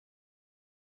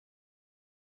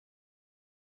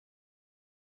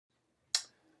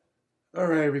All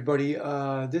right, everybody.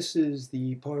 This is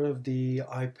the part of the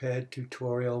iPad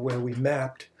tutorial where we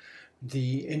mapped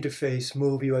the interface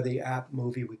movie or the app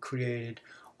movie we created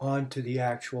onto the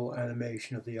actual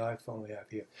animation of the iPhone we have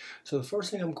here. So the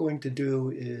first thing I'm going to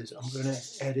do is I'm going to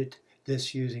edit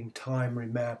this using time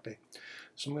remapping.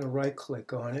 So I'm going to right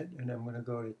click on it and I'm going to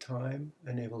go to time,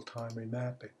 enable time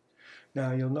remapping.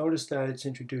 Now you'll notice that it's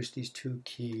introduced these two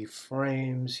key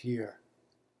frames here.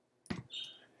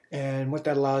 And what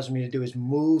that allows me to do is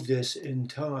move this in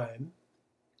time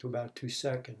to about 2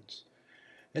 seconds.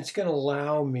 And it's going to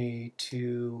allow me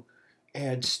to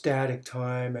add static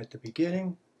time at the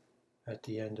beginning, at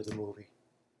the end of the movie,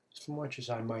 as much as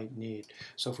I might need.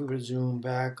 So if we were to zoom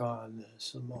back on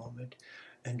this a moment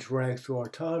and drag through our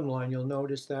timeline, you'll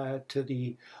notice that to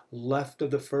the left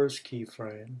of the first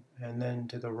keyframe and then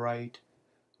to the right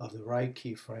of the right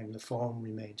keyframe, the phone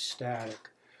remains static.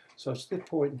 So it's the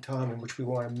point in time in which we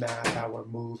want to map our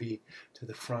movie to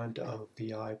the front of the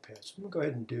iPad. So I'm going to go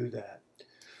ahead and do that.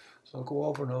 So I'll go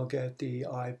over and I'll get the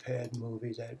iPad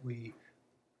movie that we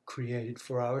created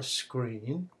for our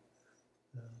screen.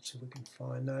 So we can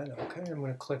find that. Okay, I'm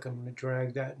going to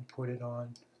drag that and put it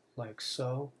on like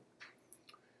so.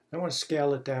 I want to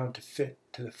scale it down to fit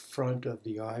to the front of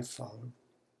the iPhone.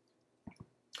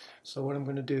 So what I'm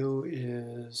going to do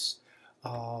is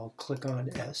I'll click on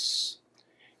S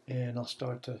and I'll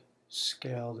start to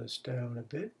scale this down a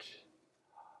bit.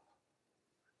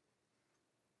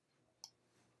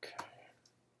 Okay.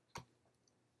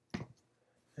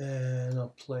 And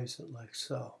I'll place it like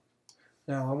so.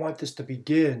 Now I want this to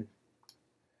begin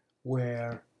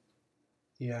where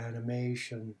the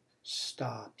animation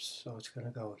stops, so it's going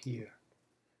to go here.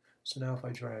 So now if I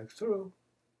drag through,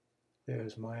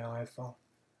 there's my iPhone.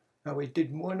 Now we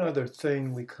did one other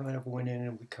thing. We kind of went in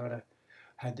and we kind of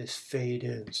had this fade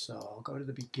in. So I'll go to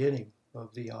the beginning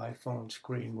of the iPhone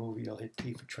screen movie. I'll hit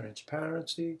T for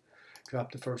transparency,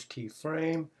 drop the first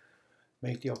keyframe,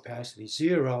 make the opacity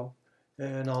 0,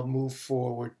 and I'll move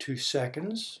forward 2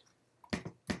 seconds.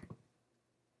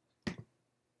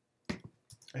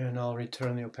 And I'll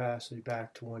return the opacity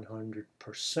back to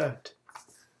 100%.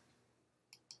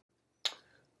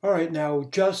 All right, now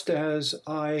just as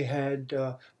I had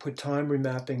put time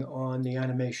remapping on the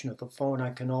animation of the phone, I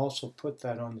can also put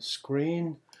that on the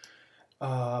screen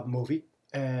movie,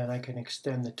 and I can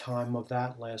extend the time of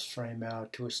that last frame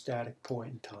out to a static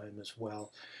point in time as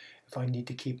well, if I need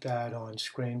to keep that on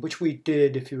screen, which we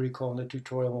did, if you recall, in the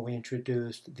tutorial when we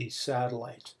introduced these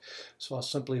satellites. So I'll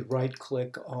simply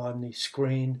right-click on the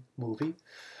screen movie.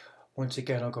 Once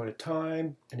again, I'll go to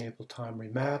time, enable time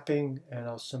remapping, and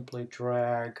I'll simply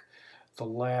drag the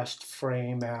last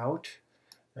frame out.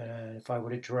 And if I were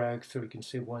to drag through, you can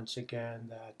see once again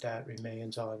that that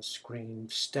remains on screen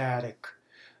static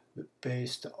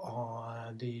based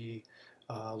on the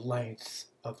length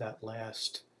of that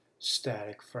last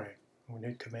static frame. I'm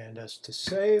going to Command S to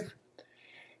save.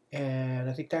 And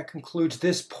I think that concludes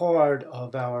this part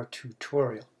of our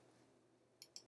tutorial.